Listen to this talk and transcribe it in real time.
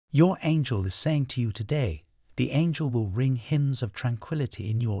Your angel is saying to you today, the angel will ring hymns of tranquility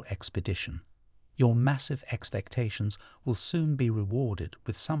in your expedition. Your massive expectations will soon be rewarded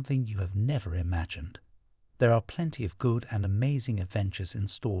with something you have never imagined. There are plenty of good and amazing adventures in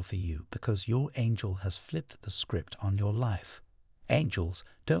store for you because your angel has flipped the script on your life. Angels,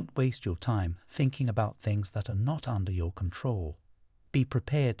 don't waste your time thinking about things that are not under your control. Be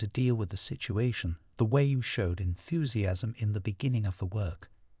prepared to deal with the situation the way you showed enthusiasm in the beginning of the work.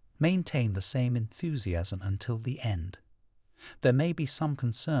 Maintain the same enthusiasm until the end. There may be some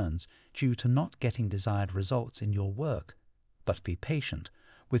concerns due to not getting desired results in your work, but be patient.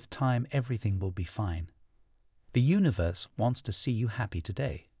 With time, everything will be fine. The universe wants to see you happy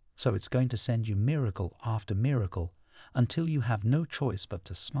today, so it's going to send you miracle after miracle until you have no choice but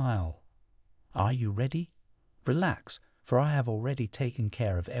to smile. Are you ready? Relax, for I have already taken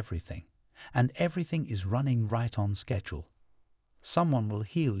care of everything, and everything is running right on schedule. Someone will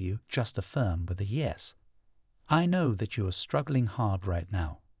heal you, just affirm with a yes. I know that you are struggling hard right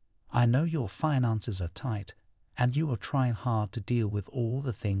now. I know your finances are tight, and you are trying hard to deal with all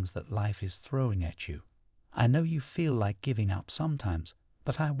the things that life is throwing at you. I know you feel like giving up sometimes,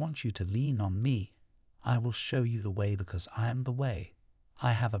 but I want you to lean on me. I will show you the way because I am the way.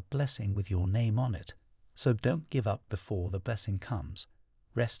 I have a blessing with your name on it, so don't give up before the blessing comes.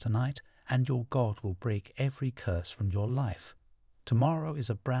 Rest tonight, and your God will break every curse from your life. Tomorrow is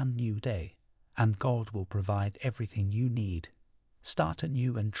a brand new day, and God will provide everything you need. Start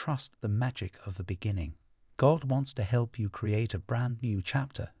anew and trust the magic of the beginning. God wants to help you create a brand new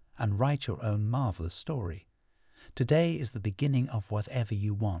chapter and write your own marvelous story. Today is the beginning of whatever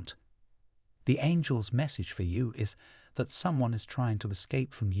you want. The angel's message for you is that someone is trying to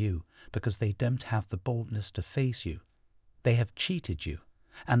escape from you because they don't have the boldness to face you. They have cheated you,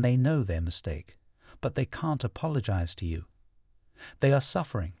 and they know their mistake, but they can't apologize to you. They are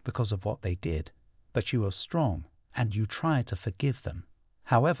suffering because of what they did, but you are strong and you try to forgive them.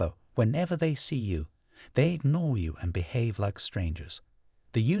 However, whenever they see you, they ignore you and behave like strangers.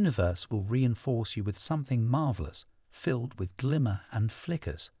 The universe will reinforce you with something marvelous, filled with glimmer and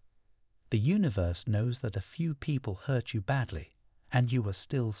flickers. The universe knows that a few people hurt you badly, and you are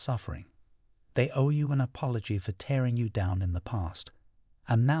still suffering. They owe you an apology for tearing you down in the past,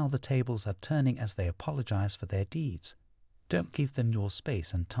 and now the tables are turning as they apologize for their deeds. Don't give them your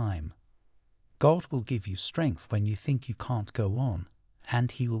space and time. God will give you strength when you think you can't go on, and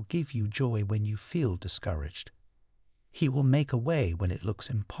He will give you joy when you feel discouraged. He will make a way when it looks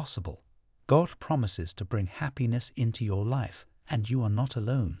impossible. God promises to bring happiness into your life, and you are not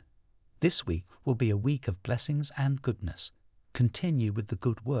alone. This week will be a week of blessings and goodness. Continue with the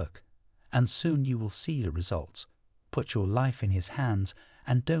good work, and soon you will see the results. Put your life in His hands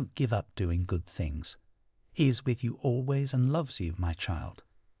and don't give up doing good things. He is with you always and loves you, my child.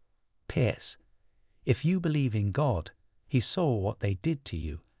 P.S. If you believe in God, He saw what they did to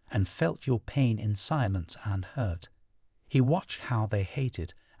you and felt your pain in silence and hurt. He watched how they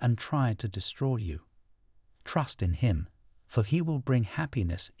hated and tried to destroy you. Trust in Him, for He will bring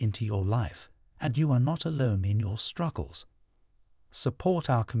happiness into your life, and you are not alone in your struggles. Support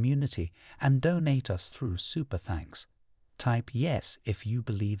our community and donate us through Super Thanks. Type yes if you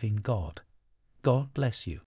believe in God. God bless you.